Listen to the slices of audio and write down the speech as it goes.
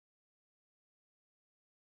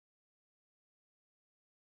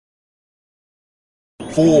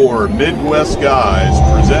Four Midwest Guys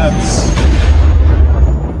presents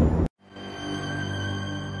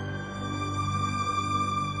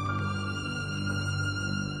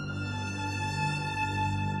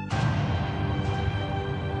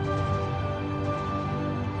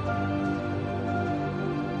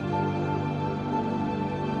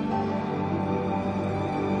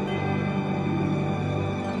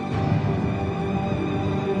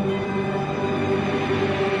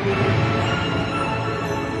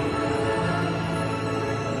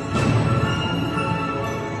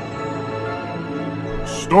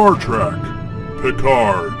Star Trek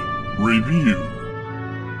Picard Review.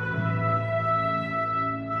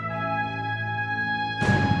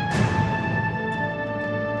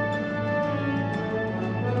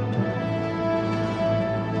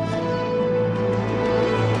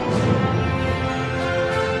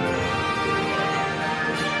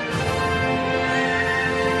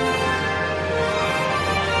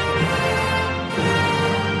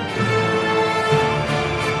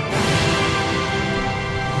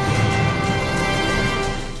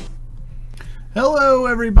 Hello,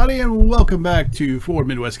 everybody, and welcome back to Four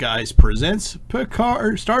Midwest Guys presents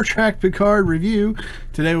Picard, Star Trek Picard Review.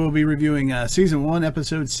 Today we'll be reviewing Season 1,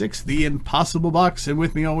 Episode 6, The Impossible Box, and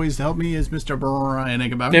with me always to help me is Mr. Brian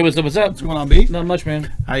Eckenbauer. Hey, what's up? What's going on, B? Not much,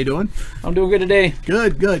 man. How you doing? I'm doing good today.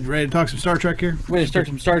 Good, good. Ready to talk some Star Trek here? Ready to start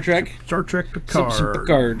some Star Trek? Star Trek Picard. Some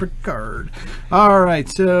Picard. Picard. All right,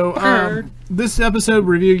 so this episode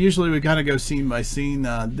review, usually we kind of go scene by scene.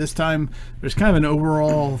 This time, there's kind of an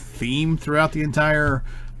overall theme throughout the entire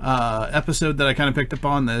episode that I kind of picked up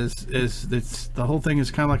on. Is the whole thing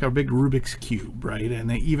is kind of like a big Rubik's Cube, right?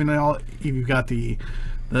 And even you've got the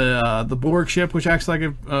Borg ship, which acts like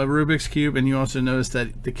a Rubik's Cube, and you also notice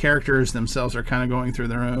that the characters themselves are kind of going through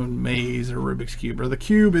their own maze or Rubik's Cube, or the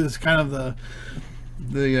cube is kind of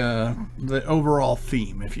the overall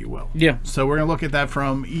theme, if you will. Yeah. So we're going to look at that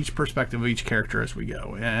from each perspective of each character as we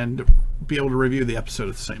go, and be able to review the episode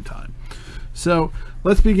at the same time. So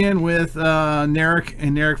let's begin with Narek,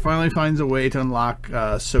 and Narek finally finds a way to unlock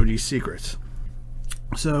Soji's secrets.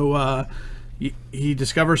 So he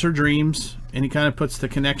discovers her dreams, and he kind of puts the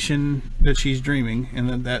connection that she's dreaming, and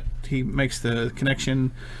then that he makes the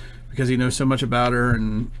connection because he knows so much about her,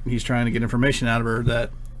 and he's trying to get information out of her that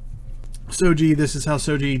Soji, this is how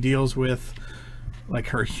Soji deals with like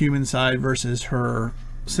her human side versus her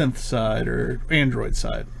synth side or android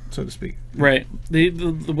side, so to speak. Right. The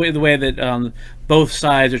way that both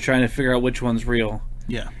sides are trying to figure out which one's real.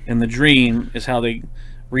 Yeah. And the dream is how they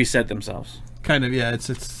reset themselves. Kind of, yeah.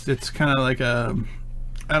 It's kind of like I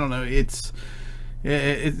don't know. It's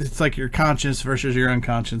like your conscious versus your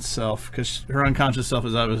unconscious self, because her unconscious self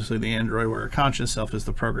is obviously the android, where her conscious self is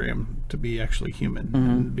the program to be actually human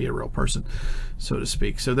and be a real person, so to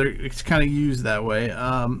speak. So it's kind of used that way.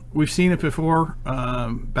 We've seen it before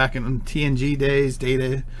back in TNG days.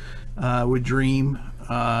 Data would dream,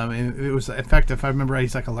 and it was, in fact, if I remember right,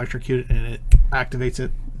 he's like electrocuted and it activates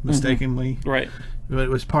it mistakenly. Right. But it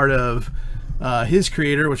was part of his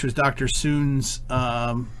creator, which was Dr. Soon's.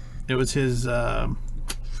 It was his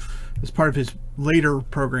as part of his later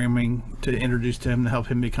programming to introduce to him to help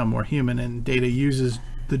him become more human, and Data uses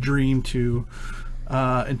the dream to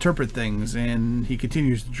interpret things, and he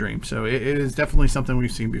continues to dream. So it is definitely something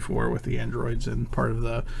we've seen before with the androids, and part of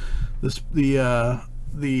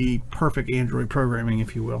the perfect android programming,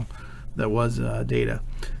 if you will, that was Data.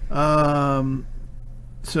 So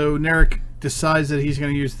Narek decides that he's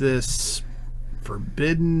going to use this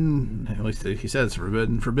forbidden, at least he says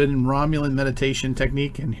forbidden Romulan meditation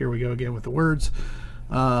technique, and here we go again with the words,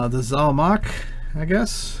 the Zalmak, I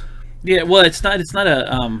guess. Yeah, well, it's not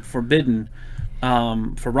a forbidden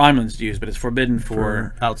for Romulans to use, but it's forbidden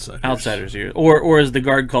for outsiders to use, or as the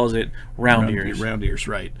guard calls it, round ears. Round ears,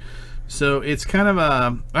 right. So it's kind of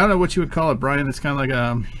I don't know what you would call it, Brian. It's kind of like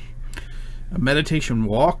a meditation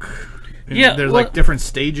walk. Yeah, there's like different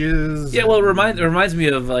stages. Yeah, well, it reminds me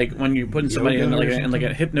of like when you're putting somebody in like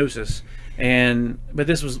a hypnosis, but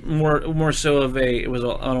this was more so of it was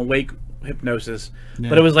an awake hypnosis. Yeah.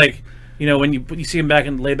 But it was like, when you see him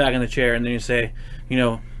lay back in the chair, and then you say,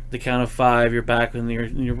 the count of 5, you're back in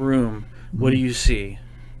your room. What do you see?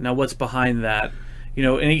 Now what's behind that?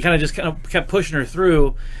 And he kind of kept pushing her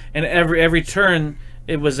through, and every turn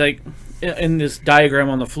it was like in this diagram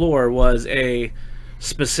on the floor was a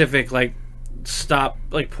specific stop,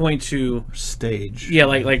 point to stage. Yeah,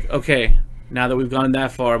 like okay, now that we've gone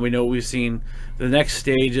that far, we know what we've seen. The next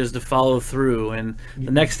stage is to follow through, and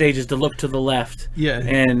the next stage is to look to the left. Yeah,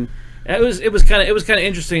 and It was kind of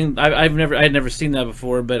interesting. I had never seen that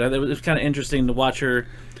before, but it was kind of interesting to watch her,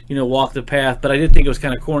 walk the path. But I did think it was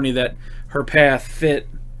kind of corny that her path fit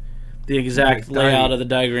the exact layout of the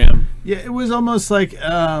diagram. Yeah, it was almost like,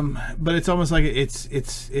 but it's almost like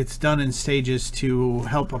it's done in stages to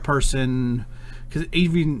help a person, because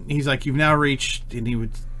even he's like, you've now reached, and he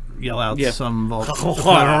would yell out some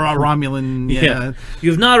Romulan. Yeah,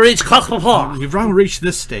 you've now reached. You've now reached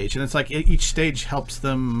this stage, and it's like each stage helps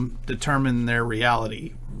them determine their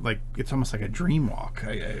reality. Like it's almost like a dream walk.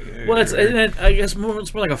 Well, I guess it's more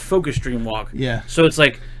like a focus dream walk. Yeah. So it's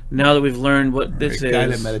like, now that we've learned what this is,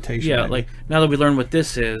 guided meditation. Yeah, like now that we learned what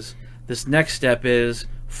this is, this next step is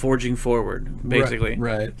forging forward, basically.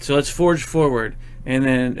 Right. So let's forge forward, and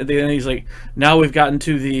then he's like, now we've gotten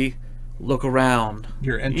to the look around.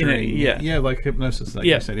 You're entering. Yeah, like hypnosis, like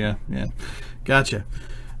you said. Yeah. Gotcha.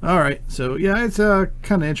 All right. So yeah, it's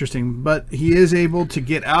kind of interesting, but he is able to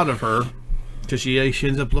get out of her. Because she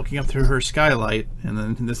ends up looking up through her skylight, and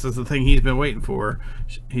then this is the thing he's been waiting for.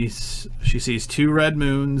 She sees 2 red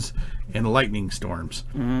moons and lightning storms,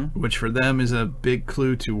 which for them is a big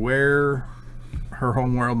clue to where her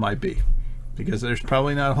homeworld might be. Because there's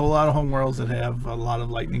probably not a whole lot of homeworlds that have a lot of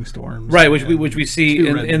lightning storms. Right, which we see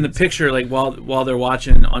in the picture, like while they're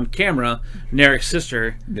watching on camera, Narek's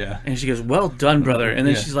sister. Yeah. And she goes, "Well done, brother." And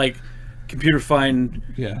then she's like, computer find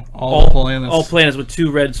all planets with two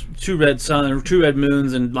red sun or 2 red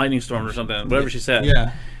moons and lightning storms or something, whatever she said.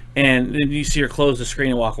 Yeah. And then you see her close the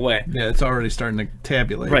screen and walk away. Yeah, it's already starting to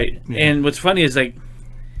tabulate. Right. Yeah. And what's funny is like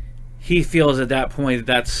he feels at that point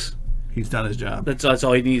that he's done his job. That's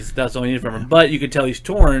all he needs. That's all he needs from her. But you could tell he's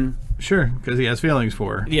torn. Sure, because he has feelings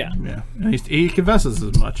for her. Yeah. Yeah. And he confesses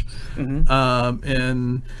as much.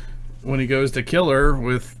 And when he goes to kill her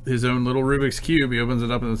with his own little Rubik's Cube, he opens it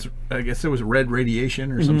up, and I guess it was red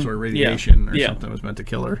radiation or some sort of radiation or something was meant to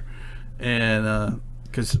kill her. And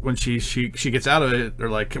because when she gets out of it, they're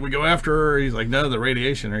like, "Can we go after her?" He's like, "No, the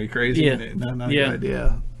radiation. Are you crazy?" Yeah. No, not a good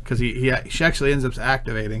idea. Because she actually ends up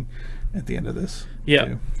activating at the end of this. Yeah.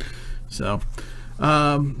 Too. So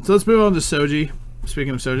let's move on to Soji.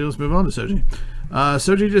 Speaking of Soji, let's move on to Soji.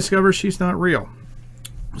 Soji discovers she's not real.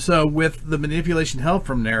 So with the manipulation help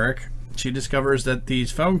from Narek, she discovers that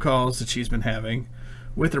these phone calls that she's been having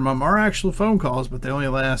with her mom are actual phone calls, but they only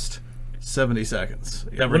last 70 seconds.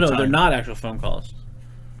 Well, no, they're not actual phone calls.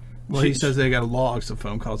 Well, he says they got logs of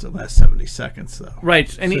phone calls that last 70 seconds, though.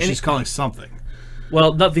 Right. And she's calling something.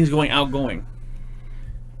 Well, nothing's going outgoing.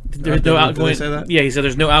 There's no outgoing. Did they say that? Yeah, he said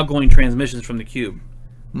there's no outgoing transmissions from the cube.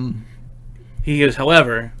 He goes,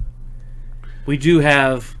 however, we do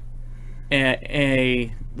have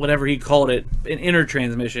a whatever he called it, an inner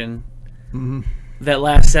transmission that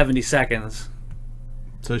lasts 70 seconds.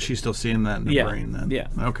 So she's still seeing that in the brain then? Yeah.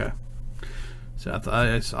 Okay. So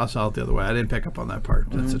I saw it the other way. I didn't pick up on that part.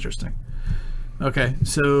 That's interesting. Okay.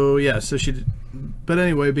 So, but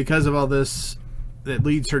anyway, because of all this, it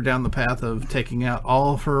leads her down the path of taking out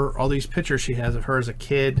all these pictures she has of her as a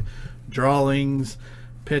kid, drawings,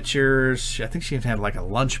 pictures. I think she even had like a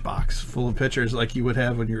lunchbox full of pictures like you would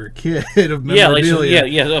have when you were a kid of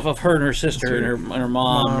memorabilia. Of her and her sister and her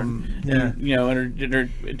mom.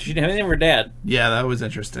 And she didn't have anything of her dad. Yeah, that was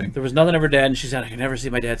interesting. There was nothing of her dad, and she said, "I can never see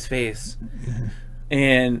my dad's face."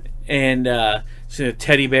 and so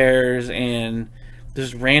teddy bears and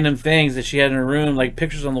just random things that she had in her room, like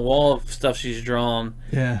pictures on the wall of stuff she's drawn.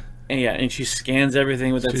 Yeah. And she scans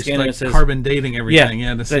everything with that scanner. Like, and says, carbon dating everything,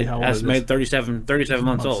 to see how old it is. Estimated 37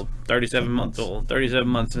 months old. 37 months old. 37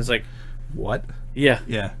 months. And it's like, what? Yeah.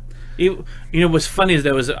 Yeah. What's funny is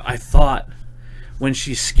I thought when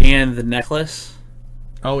she scanned the necklace.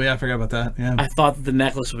 Oh, yeah, I forgot about that. Yeah. I thought that the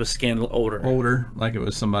necklace was scanned older. Older, like it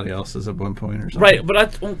was somebody else's at one point or something. Right,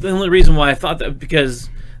 but the only reason why I thought that, because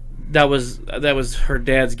that was her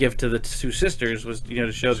dad's gift to the 2 sisters, was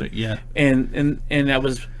to show them. Yeah. And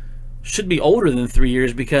that should be older than 3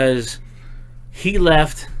 years, because he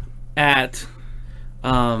left at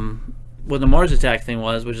when the Mars attack thing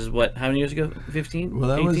was, which is how many years ago? 15?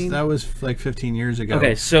 Well, 18? that was like 15 years ago.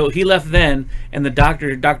 Okay, so he left then, and the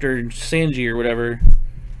Dr. Sanji or whatever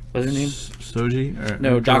was his name? Soji?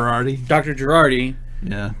 No, Girardi. Dr. Girardi.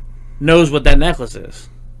 Yeah. Knows what that necklace is.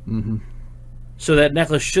 Mm-hmm. So that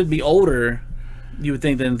necklace should be older, you would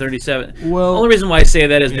think, than 37. Well, the only reason why I say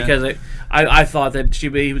that is because I thought that she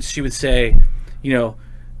would say, it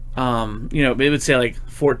would say like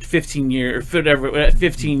 15 years, or whatever,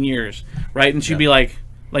 15 years, right? And she'd be like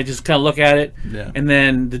just kind of look at it, and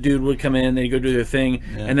then the dude would come in, they'd go do their thing,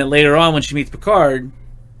 and then later on when she meets Picard,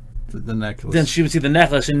 the necklace. Then she would see the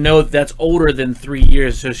necklace and know that's older than 3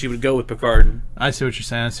 years, so she would go with Picard. I see what you're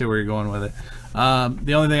saying. I see where you're going with it.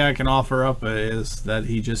 The only thing I can offer up is that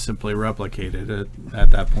he just simply replicated it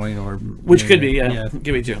at that point, or which could be, yeah.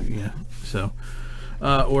 Give me two. Yeah. So,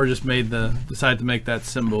 or just decided to make that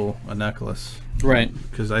symbol a necklace. Right.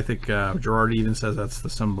 Because I think Gerard even says that's the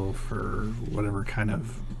symbol for whatever kind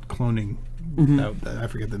of cloning. I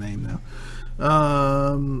forget the name now.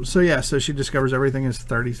 So she discovers everything is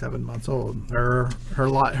 37 months old. Her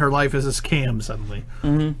life is a scam suddenly,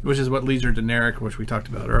 which is what leads her to Narek, which we talked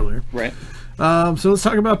about earlier. Right. So let's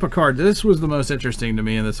talk about Picard. This was the most interesting to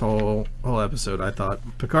me in this whole episode. I thought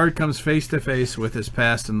Picard comes face to face with his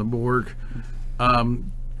past in the Borg.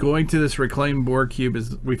 Going to this reclaimed Borg cube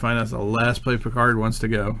is, we find out, the last place Picard wants to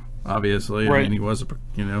go. Obviously, right. I mean, he was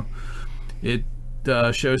it.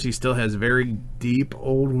 Shows he still has very deep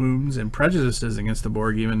old wounds and prejudices against the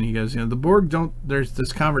Borg. Even he goes, the Borg don't. There's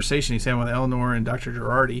this conversation he's having with Eleanor and Dr.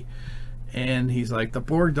 Girardi, and he's like, the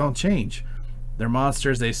Borg don't change. They're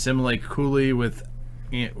monsters. They assimilate coolly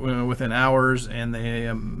within hours, and they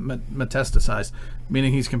metastasize.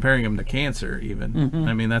 Meaning he's comparing them to cancer. Even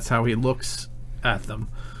I mean, that's how he looks at them.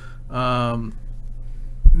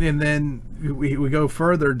 And then we go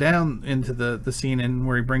further down into the scene, and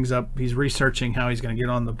where he brings up, he's researching how he's going to get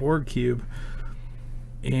on the Borg cube,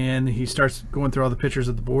 and he starts going through all the pictures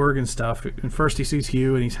of the Borg and stuff. And first he sees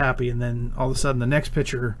Hugh and he's happy, and then all of a sudden the next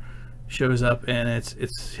picture shows up, and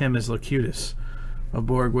it's him as Locutus, a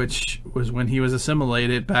Borg, which was when he was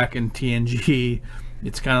assimilated back in TNG.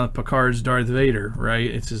 It's kind of Picard's Darth Vader, right?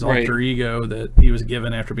 It's his alter ego that he was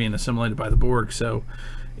given after being assimilated by the Borg. So.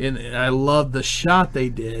 And I love the shot they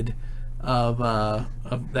did of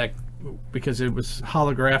that, because it was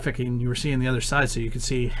holographic and you were seeing the other side, so you could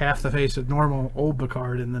see half the face of normal old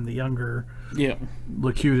Picard and then the younger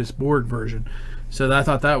Locutus Borg version. So I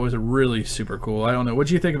thought that was really super cool. I don't know, what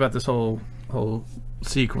do you think about this whole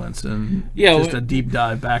sequence and just a deep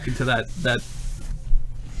dive back into that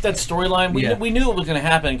storyline? We knew it was going to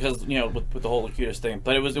happen because with the whole Locutus thing,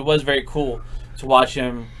 but it was very cool to watch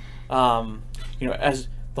him. As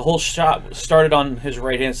the whole shot started on his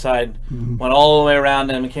right-hand side, went all the way around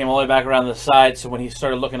him, and came all the way back around the side. So when he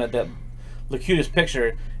started looking at that Locutus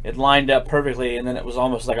picture, it lined up perfectly, and then it was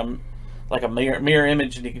almost like a mirror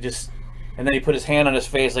image, and he could just, and then he put his hand on his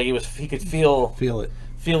face, like he could feel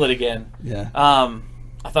it again. Yeah.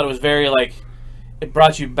 I thought it was very it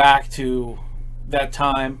brought you back to that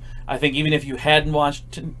time. I think even if you hadn't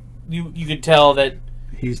watched, you could tell that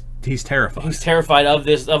he's terrified. He's terrified of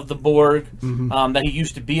the Borg, that he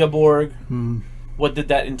used to be a Borg. What did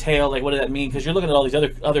that entail? What did that mean? Because you're looking at all these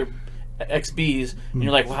other XBs, and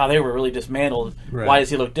you're like, wow, they were really dismantled. Right. Why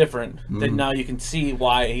does he look different? Then now you can see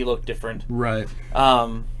why he looked different. Right.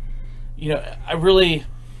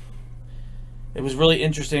 It was really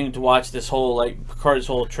interesting to watch this whole Picard's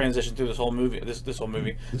whole transition through this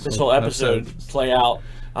whole episode play out.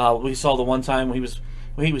 We saw the one time when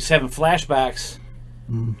he was having flashbacks.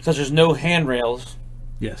 Because there's no handrails.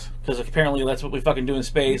 Yes. Because apparently that's what we fucking do in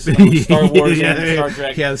space. Star Wars and Star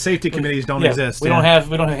Trek. Yeah, the safety committees don't exist. We don't have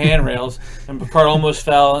handrails. And Picard almost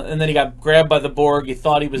fell, and then he got grabbed by the Borg. He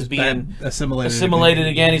thought he was being assimilated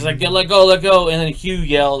again. He's like, let go. And then Hugh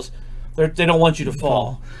yells, they don't want you to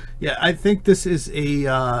fall. Yeah, I think this is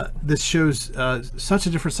this shows such a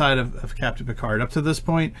different side of Captain Picard. Up to this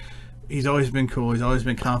point, he's always been cool. He's always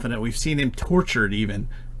been confident. We've seen him tortured even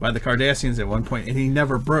by the Cardassians at one point, and he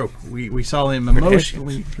never broke. We saw him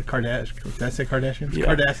emotionally. The Kardashians. Did I say Kardashians?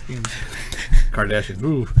 Yeah. Kardashians.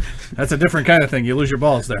 Ooh, that's a different kind of thing. You lose your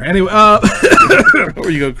balls there. Anyway, or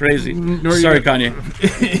you go crazy. Sorry, Kanye.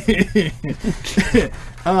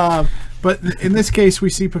 But in this case, we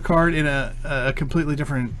see Picard in a completely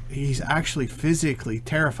different. He's actually physically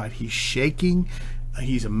terrified. He's shaking.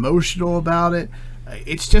 He's emotional about it.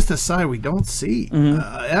 It's just a side we don't see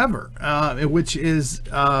ever, which is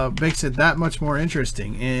makes it that much more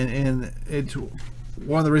interesting. And it's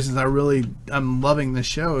one of the reasons I'm loving this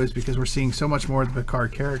show is because we're seeing so much more of the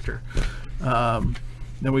Picard character than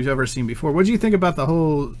we've ever seen before. What do you think about the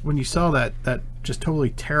whole when you saw that just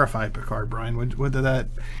totally terrified Picard, Brian? What did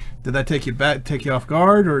that take you off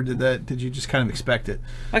guard, or did you just kind of expect it?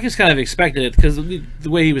 I just kind of expected it because the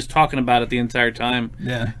way he was talking about it the entire time,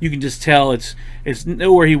 you can just tell it's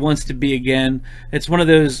nowhere he wants to be again. It's one of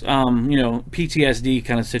those PTSD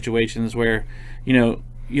kind of situations where you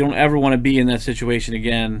don't ever want to be in that situation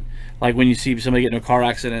again. Like when you see somebody get in a car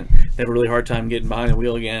accident, they have a really hard time getting behind the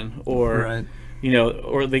wheel again, or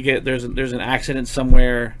or there's an accident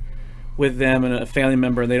somewhere with them and a family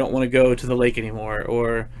member, and they don't want to go to the lake anymore,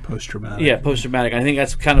 or post-traumatic. Yeah, post-traumatic. I think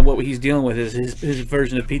that's kind of what he's dealing with, is his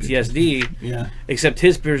version of PTSD. Yeah. Except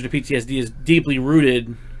his version of PTSD is deeply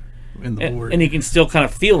rooted in the board, and he can still kind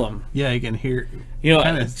of feel them. Yeah, he can hear. You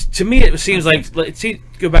know, to me, it seems like, see,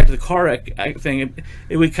 go back to the car wreck thing.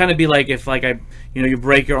 It would kind of be like if, like, you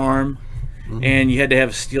break your arm, and you had to have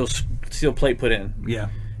a steel plate put in. Yeah.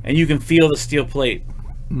 And you can feel the steel plate.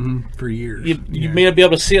 For years. You may not be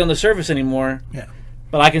able to see it on the surface anymore. Yeah.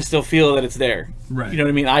 But I can still feel that it's there. Right. You know what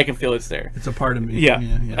I mean? I can feel it's there. It's a part of me. Yeah.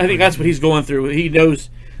 I think that's what he's going through. He knows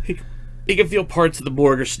he can feel parts of the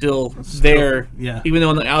Borg are still there. Yeah. Even though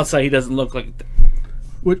on the outside he doesn't look like.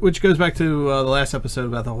 Which goes back to the last episode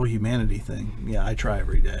about the whole humanity thing. Yeah, I try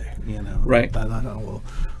every day. Right. That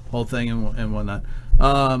whole thing and whatnot.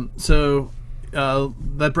 So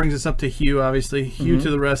that brings us up to Hugh. Obviously, Hugh to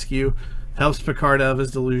the rescue. Helps Picard out of his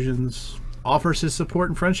delusions, offers his support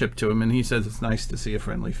and friendship to him, and he says it's nice to see a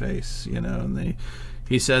friendly face, and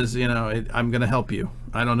he says, I'm going to help you.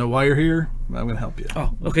 I don't know why you're here, but I'm going to help you.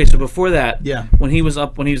 Oh, okay. So before that, yeah, when he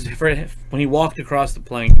walked across the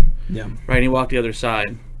plane, yeah, right, and he walked the other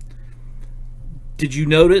side. Did you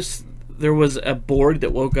notice there was a Borg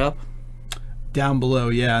that woke up down below?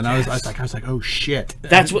 Yeah, and I was like, oh shit.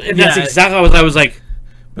 That's exactly what I was like.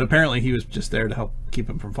 But apparently he was just there to help keep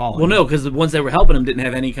him from falling. Well, no, because the ones that were helping him didn't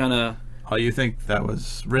have any kind of... Oh, you think that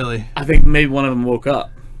was really... I think maybe one of them woke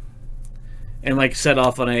up and, like, set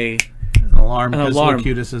off on an alarm. An because alarm.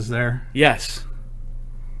 Locutus is there. Yes.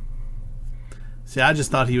 See, I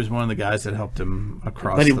just thought he was one of the guys that helped him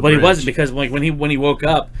across but he bridge. wasn't, because like when he woke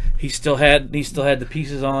up, he still had the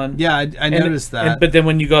pieces on. Yeah, I noticed that. But then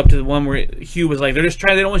when you go up to the one where Hugh was like, they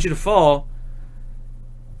don't want you to fall.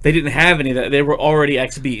 They didn't have any of that. They were already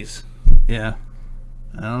XBs. Yeah.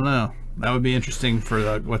 I don't know. That would be interesting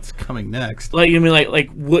for what's coming next. Like, you mean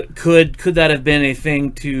what could that have been a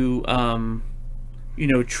thing to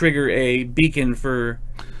trigger a beacon for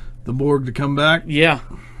the Borg to come back? Yeah.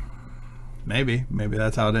 Maybe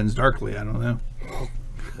that's how it ends darkly. I don't know.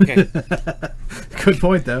 Okay. Good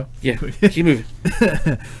point, though. Yeah. Keep moving.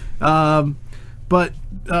 But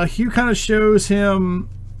Hugh kind of shows him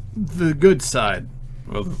the good side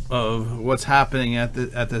of what's happening at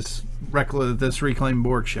this reclaimed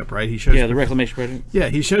Borg ship, right? He shows the reclamation project. Yeah,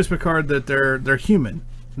 he shows Picard that they're human,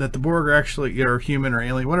 that the Borg are actually human or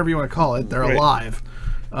alien, whatever you want to call it. They're alive,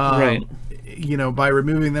 right? By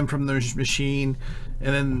removing them from their machine,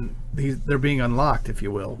 and then they're being unlocked, if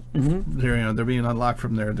you will. Mm-hmm. They're being unlocked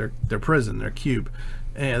from their prison, their cube,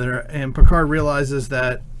 and Picard realizes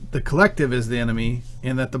that the collective is the enemy,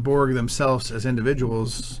 and that the Borg themselves as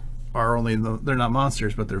individuals are they're not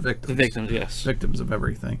monsters, but they're victims. The victims, yes. Victims of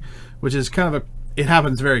everything, which is kind of it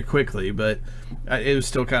happens very quickly, but it was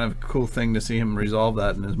still kind of a cool thing to see him resolve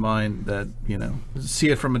that in his mind, that, see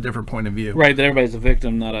it from a different point of view. Right, that everybody's a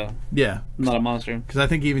victim, not a monster. Because I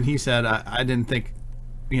think even he said, I didn't think,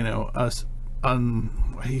 us,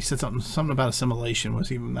 he said something about assimilation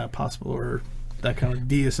was even that possible, or that kind of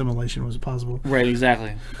de-assimilation was possible. Right,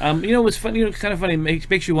 exactly. What's funny, it's kind of funny,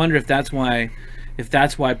 makes you wonder if that's why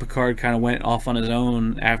Picard kind of went off on his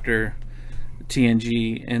own after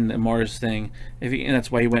TNG and the Mars thing. And that's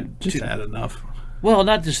why he went just had enough. Well,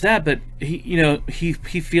 not just that, but he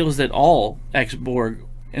feels that all ex-Borg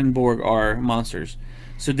and Borg are monsters.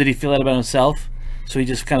 So did he feel that about himself? So he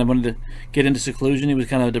just kind of wanted to get into seclusion. He was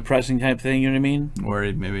kind of a depressing type thing, you know what I mean? Or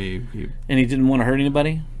and he didn't want to hurt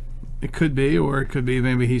anybody? It could be, or it could be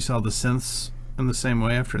maybe he saw the synths in the same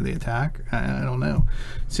way after the attack. I don't know.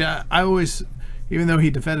 See, I always... Even though he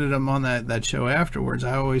defended him on that show afterwards,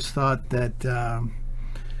 I always thought that the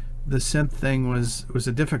synth thing was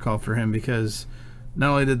a difficult for him, because not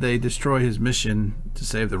only did they destroy his mission to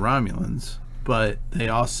save the Romulans, but they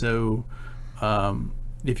also,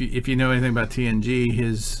 if you know anything about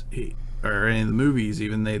TNG, or any of the movies,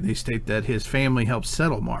 even they state that his family helped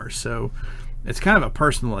settle Mars. So it's kind of a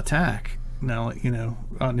personal attack. Now,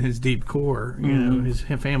 on his deep core, his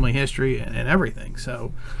family history and everything.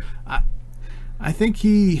 So I think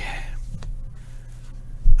I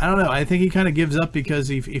don't know. I think he kind of gives up because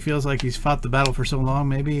he feels like he's fought the battle for so long,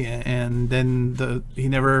 maybe, and then he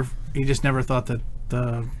just never thought that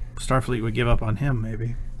the Starfleet would give up on him.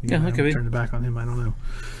 Maybe, that could be. Turn it back on him. I don't know.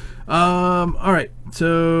 All right.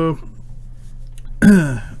 So,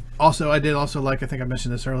 also, I did also like. I think I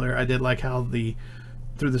mentioned this earlier. I did like how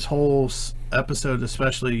through this whole episode,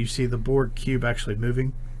 especially, you see the Borg cube actually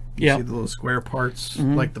moving. You see the little square parts,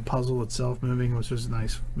 like the puzzle itself moving, which was a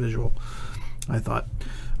nice visual, I thought.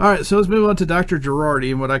 All right, so let's move on to Dr.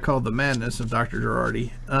 Girardi and what I call the madness of Dr.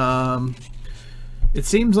 Girardi. It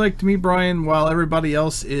seems like to me, Brian, while everybody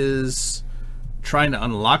else is trying to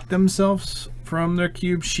unlock themselves from their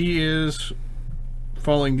cube, she is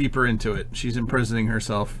falling deeper into it. She's imprisoning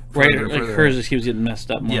herself. Right, like hers just keeps getting messed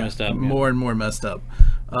up, more and more messed up.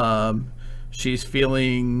 She's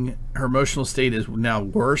feeling her emotional state is now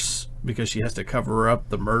worse because she has to cover up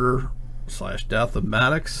the murder/death of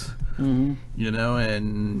Maddox. Mm-hmm. You know,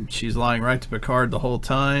 and she's lying right to Picard the whole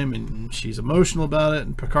time, and she's emotional about it,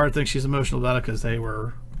 and Picard thinks she's emotional about it because they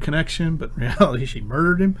were a connection, but in reality she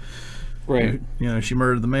murdered him. Right. You know, she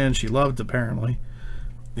murdered the man she loved, apparently.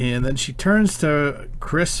 And then she turns to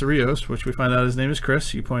Chris Rios, which we find out his name is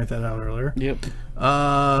Chris. You pointed that out earlier. Yep.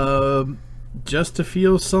 Just to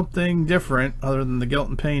feel something different other than the guilt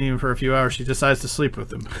and pain, even for a few hours, she decides to sleep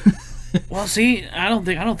with him. Well, see, I don't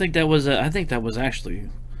think that was. I think that was actually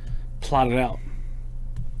plotted out.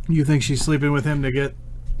 You think she's sleeping with him to get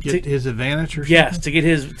his advantage, or something? Yes, to get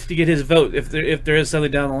his vote. If there is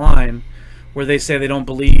something down the line where they say they don't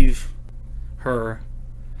believe her,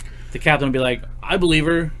 the captain will be like, "I believe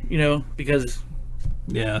her," you know, because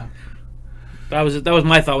yeah, that was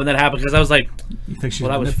my thought when that happened, because I was like, you think she's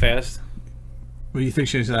that was fast. Well, you think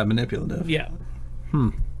she's that manipulative? Yeah.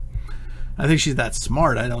 I think she's that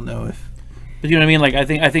smart. I don't know if. But you know what I mean? Like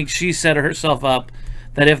I think she set herself up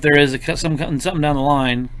that if there is something down the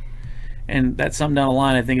line, and that something down the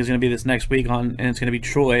line, I think is going to be this next week and it's going to be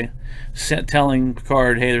Troy telling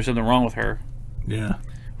Picard, "Hey, there's something wrong with her." Yeah.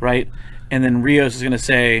 Right. And then Rios is going to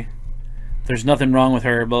say, "There's nothing wrong with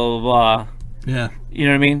her." Blah blah blah. Yeah. You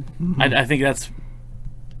know what I mean? Mm-hmm. I think that's.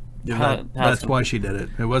 That's why she did it.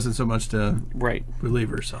 It wasn't so much to relieve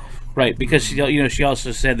herself. Right, because she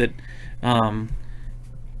also said that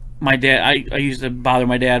my dad. I used to bother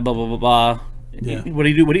my dad. Blah blah blah blah. Yeah. What do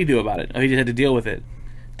you do about it? Oh, he just had to deal with it.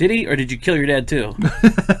 Did he, or did you kill your dad too?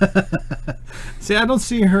 See, I don't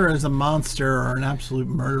see her as a monster or an absolute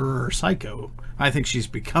murderer or psycho. I think she's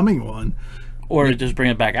becoming one. Or just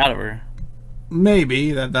bring it back out of her.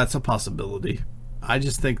 Maybe that's a possibility. I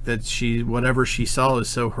just think that whatever she saw is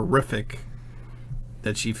so horrific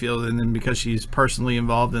that she feels, and then because she's personally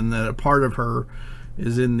involved in that, a part of her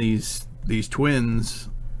is in these twins,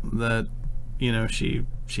 that she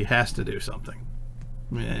has to do something.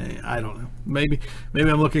 I don't know. Maybe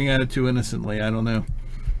I'm looking at it too innocently. I don't know,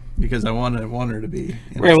 because I want her to be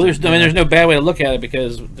innocent. Right. Well, there's no bad way to look at it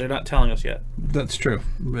because they're not telling us yet. That's true,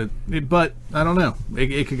 but I don't know.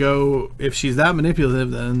 It could go, if she's that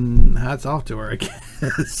manipulative, then hats off to her, I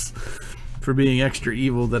guess, for being extra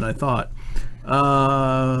evil than I thought.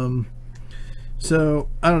 So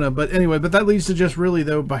I don't know, but anyway, that leads to just really,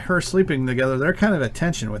 though, by her sleeping together, they're kind of at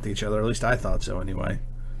tension with each other. At least I thought so, anyway.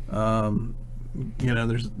 Because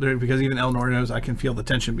even Elnor knows I can feel the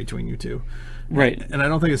tension between you two. Right. And I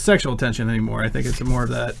don't think it's sexual tension anymore. I think it's more of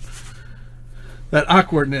that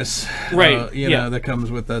awkwardness, right? That comes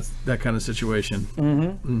with that kind of situation.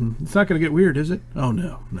 Mm-hmm. It's not going to get weird, is it? Oh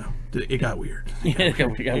no, it got weird. It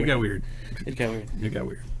got weird.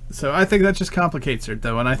 So I think that just complicates her,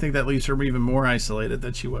 though, and I think that leaves her even more isolated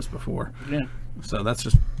than she was before. Yeah. So that's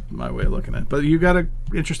just my way of looking at it. But you got an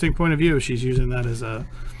interesting point of view. She's using that as a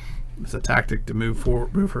tactic to move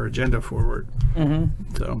her agenda forward.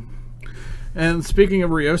 Mm-hmm. So, and speaking of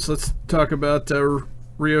Rios, let's talk about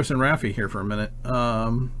Rios and Raffi here for a minute.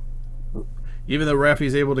 Even though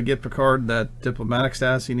Raffi's able to get Picard that diplomatic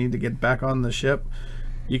status he needs to get back on the ship,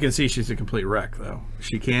 you can see she's a complete wreck, though.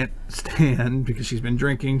 She can't stand because she's been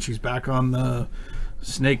drinking. She's back on the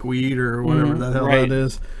snake weed or whatever the hell that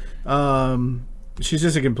is. She's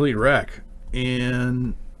just a complete wreck.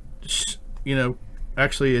 And,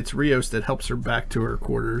 actually, it's Rios that helps her back to her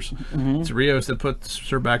quarters. Mm-hmm. It's Rios that puts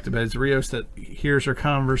her back to bed. It's Rios that hears her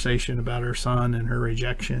conversation about her son and her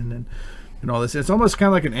rejection and all this. It's almost kind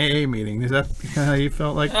of like an AA meeting. Is that kind of how you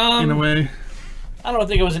felt like, in a way? I don't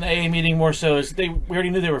think it was an AA meeting. More so as we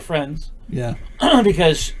already knew they were friends. Yeah.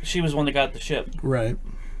 Because she was the one that got the ship. Right.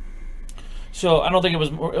 So I don't think it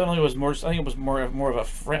was more. I think it was more of a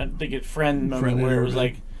friend moment where it was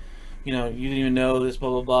like, you didn't even know this,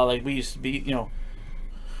 blah blah blah. Like we used to be,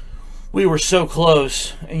 we were so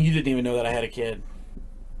close, and you didn't even know that I had a kid.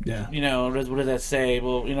 Yeah. What does that say?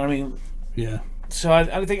 Well, you know what I mean? Yeah. So I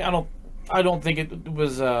don't think it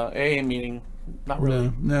was a AA meeting. Not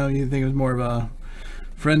really. No, you think it was more of a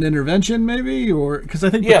friend intervention, maybe, or because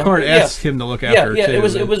I think Picard asked him to look after her too.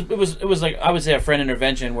 It was like, I would say, a friend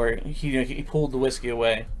intervention where he pulled the whiskey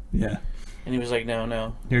away. Yeah. And he was like,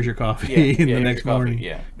 no. Here's your coffee the next morning.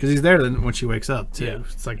 Yeah. Because he's there when she wakes up too. Yeah.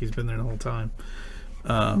 It's like he's been there the whole time.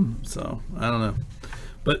 So I don't know,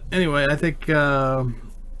 but anyway, I think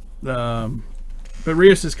But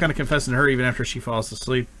Rios is kind of confessing to her even after she falls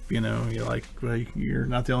asleep. You're like, well, you're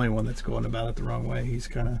not the only one that's going about it the wrong way. He's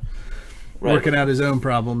kind of working out his own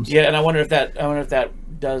problems. Yeah, and I wonder if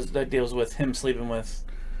that deals with him sleeping with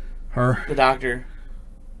her, the doctor.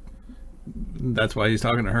 That's why he's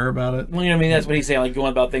talking to her about it. Well, you know what I mean? That's what he's saying, like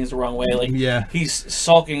going about things the wrong way. Like, he's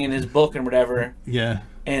sulking in his book and whatever. Yeah.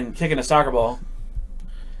 And kicking a soccer ball.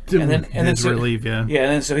 And then relief, Yeah, and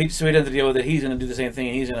then so he doesn't have to deal with it. He's going to do the same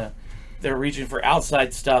thing, and they're reaching for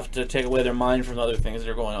outside stuff to take away their mind from the other things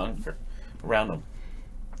that are going on around them.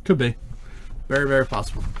 Could be. Very, very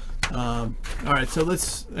possible. All right, so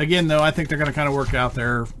let's, again, though, I think they're going to kind of work out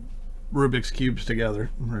their Rubik's Cubes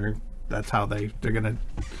together. That's how they're going to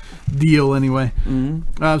deal anyway.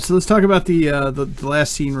 Mm-hmm. So let's talk about the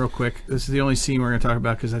last scene real quick. This is the only scene we're going to talk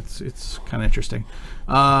about because it's kind of interesting.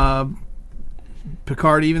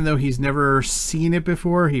 Picard, even though he's never seen it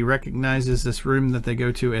before, he recognizes this room that they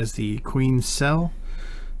go to as the Queen's cell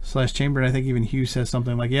 / chamber. And I think even Hugh says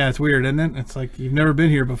something like, "Yeah, it's weird, isn't it? It's like you've never been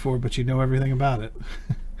here before, but you know everything about it."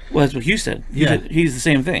 Well, that's what Hugh said. He's the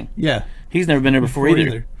same thing. Yeah, he's never been there before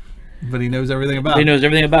either. But he knows everything about it. He knows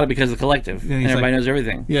everything about it because of the collective, and everybody knows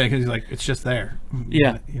everything. Yeah, because he's like, it's just there.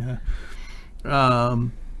 Yeah.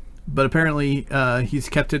 But apparently, he's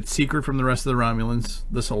kept it secret from the rest of the Romulans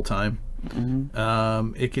this whole time.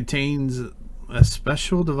 Mm-hmm. It contains a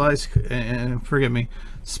special device, and forgive me,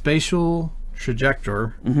 spatial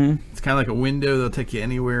trajector. Mm-hmm. It's kind of like a window that'll take you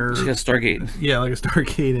anywhere. It's like a Stargate. Yeah, like a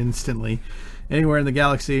Stargate instantly, anywhere in the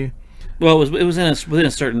galaxy. Well, it was within a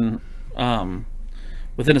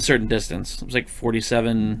certain distance. It was like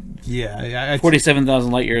 47. Yeah,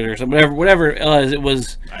 47,000 light years or something. Whatever it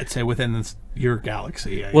was. I'd say within your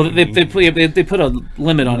galaxy. Well, they put a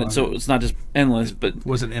limit on it, so it's not just endless, but it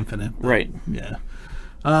wasn't infinite. Right. Yeah.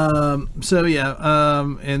 And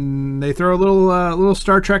they throw a little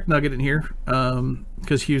Star Trek nugget in here,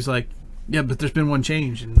 because Hugh's like, yeah, but there's been one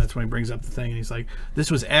change, and that's when he brings up the thing, and he's like,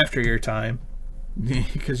 this was after your time,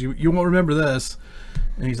 because you won't remember this,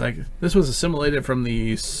 and he's like, this was assimilated from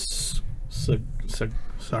the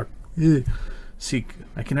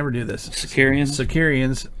I can never do this.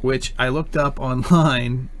 Sicarians, which I looked up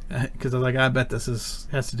online because I was like, I bet this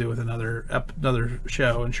has to do with another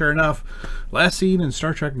show, and sure enough, last seen in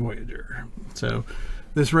Star Trek Voyager. So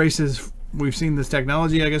this race we've seen this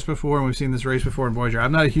technology, I guess, before, and we've seen this race before in Voyager.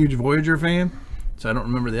 I'm not a huge Voyager fan, so I don't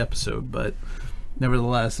remember the episode, but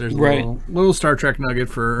nevertheless, there's a little Star Trek nugget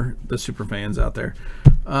for the super fans out there.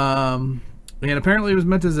 And apparently it was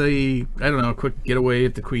meant as a quick getaway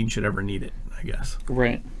if the Queen should ever need it, I guess.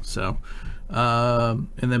 Right. So, and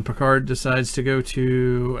then Picard decides to go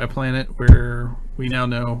to a planet where we now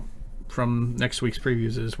know from next week's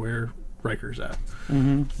previews is where Riker's at.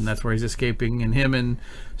 Mm-hmm. And that's where he's escaping. And him and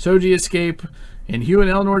Soji escape. And Hugh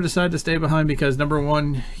and Elnor decide to stay behind because, number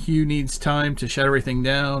one, Hugh needs time to shut everything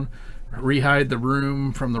down, rehide the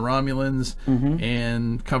room from the Romulans,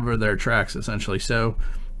 and cover their tracks, essentially. So,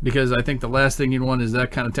 because I think the last thing you'd want is that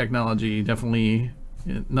kind of technology, definitely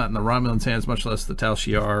not in the Romulans' hands, much less the Tal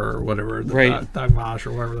Shiar or whatever, the Dagvash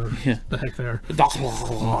or whatever the heck they are.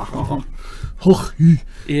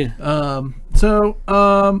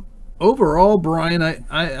 Overall, Brian, I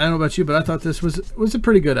don't know about you, but I thought this was a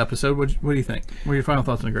pretty good episode. What do you think? What are your final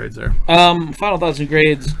thoughts and grades there? Final thoughts and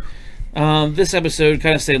grades. This episode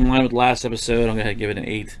kind of stayed in line with the last episode. I'm gonna give it an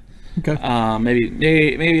 8. Okay.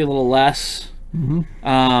 Maybe a little less.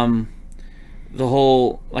 Mm-hmm. The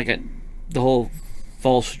whole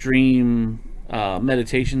false dream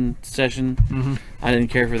meditation session. Mm-hmm. I didn't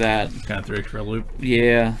care for that. Kind of threw you for a loop.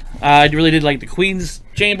 Yeah, I really did like the Queen's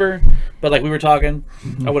chamber, but like we were talking,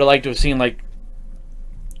 I would have liked to have seen like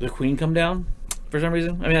the Queen come down for some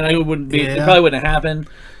reason. I mean, it wouldn't be. It probably wouldn't have happened,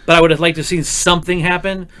 but I would have liked to have seen something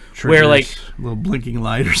happen where like a little blinking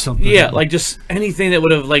light or something. Yeah, like just anything that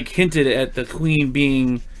would have like hinted at the Queen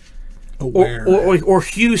being aware, or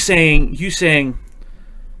Hugh saying,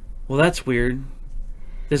 well, that's weird.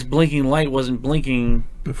 This blinking light wasn't blinking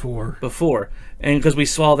before, and because we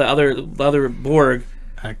saw the other Borg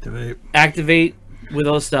activate with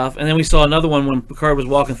all this stuff, and then we saw another one when Picard was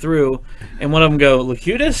walking through, and one of them go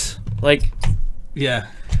Locutus, like it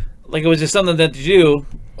was just something that to do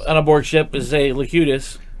on a Borg ship is say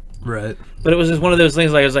Locutus, right? But it was just one of those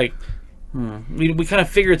things. Like I was like, we kind of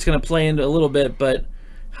figure it's going to play into a little bit, but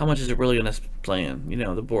how much is it really going to play in?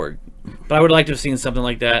 The Borg. But I would like to have seen something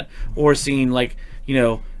like that, or seen like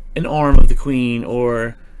an arm of the Queen,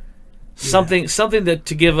 or something that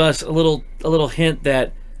to give us a little hint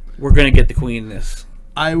that we're going to get the Queen in this.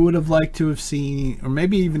 I would have liked to have seen, or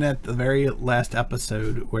maybe even at the very last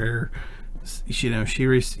episode where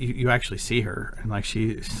you actually see her, and like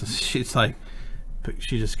she's like,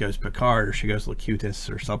 she just goes Picard or she goes Locutus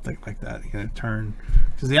or something like that. You know, turn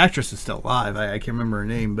because the actress is still alive. I can't remember her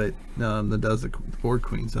name, but that does the Borg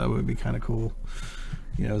Queen, so that would be kind of cool.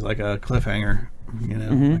 You know, it's like a cliffhanger. You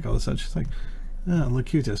know, like all of a sudden she's like, oh,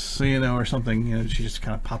 Locutus, so, you know, or something. You know, she just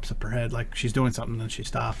kind of pops up her head like she's doing something, and then she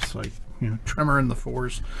stops. Like, you know, tremor in the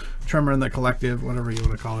force, tremor in the collective, whatever you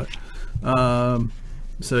want to call it.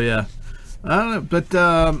 So yeah. I don't know, but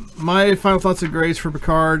my final thoughts and grades for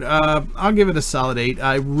Picard, I'll give it a solid 8.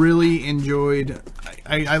 I really enjoyed,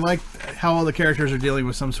 I liked how all the characters are dealing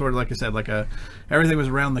with some sort of, like I said, everything was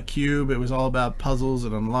around the cube. It was all about puzzles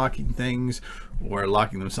and unlocking things, or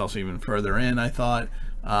locking themselves even further in, I thought.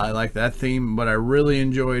 I like that theme. What I really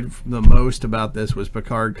enjoyed the most about this was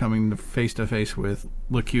Picard coming face to face with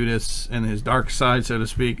Locutus and his dark side, so to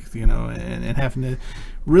speak, you know, and having to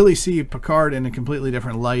really see Picard in a completely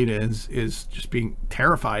different light is just being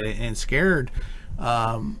terrified and scared,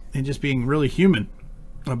 and just being really human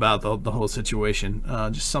about the whole situation.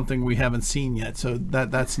 Just something we haven't seen yet. So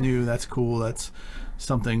that's new. That's cool. That's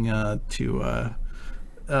something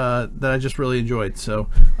that I just really enjoyed. So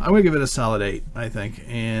I'm going to give it a solid 8, I think.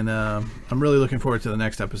 And I'm really looking forward to the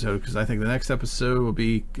next episode, because I think the next episode it'll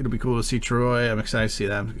be cool to see Troy. I'm excited to see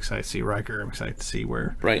that. I'm excited to see Riker. I'm excited to see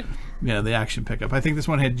where the action pickup. I think this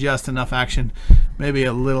one had just enough action. Maybe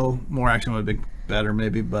a little more action would have been better,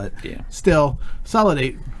 maybe, but still solid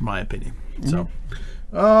 8 in my opinion. So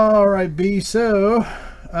all right, B. So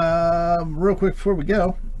real quick before we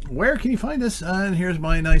go, where can you find us? And here's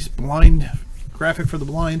my nice blind graphic for the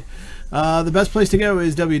blind. The best place to go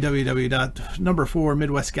is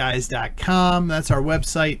www.4midwestguys.com. That's our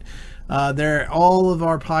website. There, all of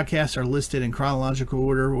our podcasts are listed in chronological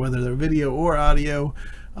order, whether they're video or audio.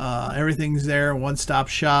 Everything's there, one-stop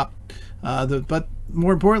shop. But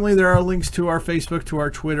more importantly, there are links to our Facebook, to our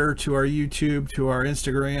Twitter, to our YouTube, to our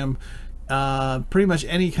Instagram. Pretty much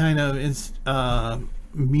any kind of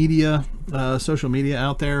media, social media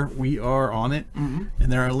out there, we are on it. And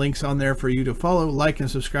there are links on there for you to follow, like, and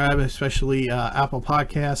subscribe, especially Apple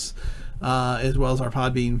Podcasts, as well as our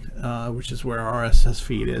Podbean, which is where our RSS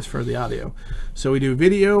feed is for the audio. So we do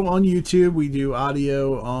video on YouTube, we do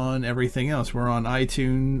audio on everything else. We're on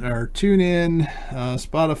iTunes or TuneIn,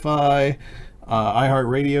 Spotify,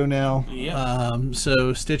 iHeartRadio now.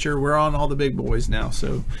 So Stitcher, we're on all the big boys now.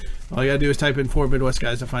 So all you gotta do is type in 4 Midwest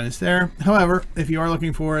Guys to find us there. However, if you are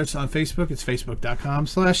looking for us on Facebook, it's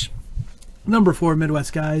facebook.com/4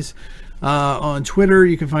 Midwest Guys. On Twitter,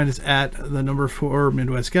 you can find us at 4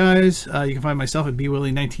 Midwest Guys. You can find myself at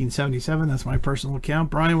bwillie1977. That's my personal account.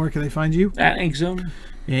 Brian, where can they find you? At Inkzone.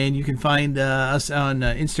 And you can find us on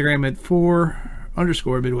Instagram at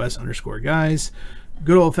 4_Midwest_Guys.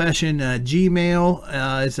 Good old-fashioned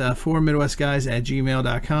Gmail is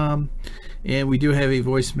 4midwestguys@gmail.com. And we do have a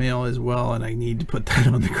voicemail as well, and I need to put that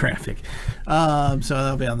on the graphic. So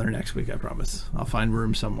that'll be on there next week, I promise. I'll find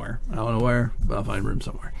room somewhere. I don't know where, but I'll find room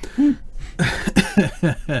somewhere.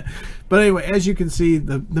 But anyway, as you can see,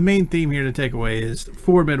 the main theme here to take away is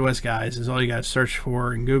 4 Midwest Guys is all you got to search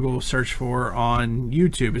for, and Google search for on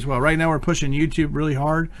YouTube as well. Right now we're pushing YouTube really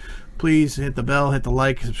hard. Please hit the bell, hit the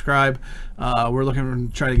like, subscribe. We're looking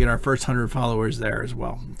to try to get our first 100 followers there as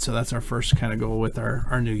well. So that's our first kind of goal with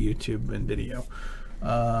our new YouTube and video.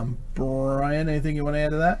 Brian, anything you want to add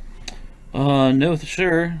to that? No,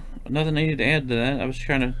 sure. Nothing I need to add to that. I was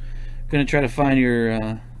gonna try to find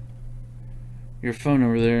your phone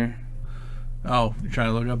number there. Oh, you're trying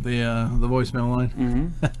to look up the voicemail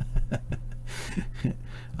line?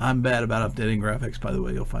 I'm bad about updating graphics, by the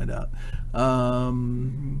way, you'll find out.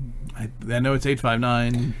 I know it's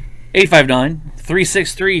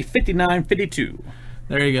 859-363-5952.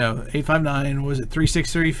 There you go. 859, was it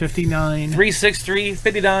 363-59?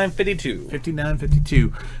 363-5952.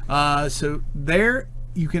 5952. So there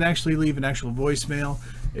you can actually leave an actual voicemail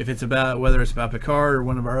if it's about, whether it's about Picard or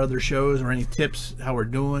one of our other shows, or any tips, how we're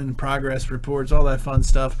doing, progress reports, all that fun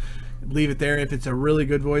stuff. Leave it there. If it's a really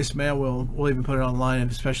good voicemail, we'll even put it online,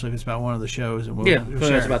 especially if it's about one of the shows. And we'll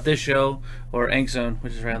whether it's about this show or Inkzone,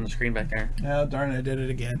 which is right on the screen back there. Oh, darn it, I did it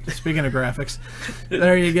again. Speaking of graphics,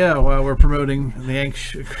 there you go. We're promoting the Ink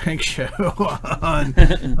show on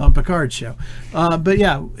Picard's show. But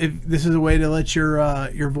yeah, if this is a way to let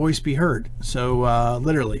your voice be heard. So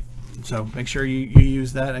literally. So make sure you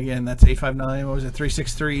use that. Again, that's 859, what was it,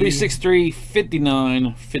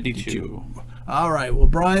 363-5952. All right. Well,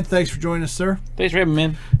 Brian, thanks for joining us, sir. Thanks for having me,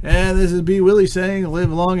 man. And this is B. Willie saying live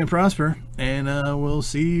long and prosper. And we'll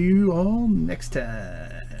see you all next time.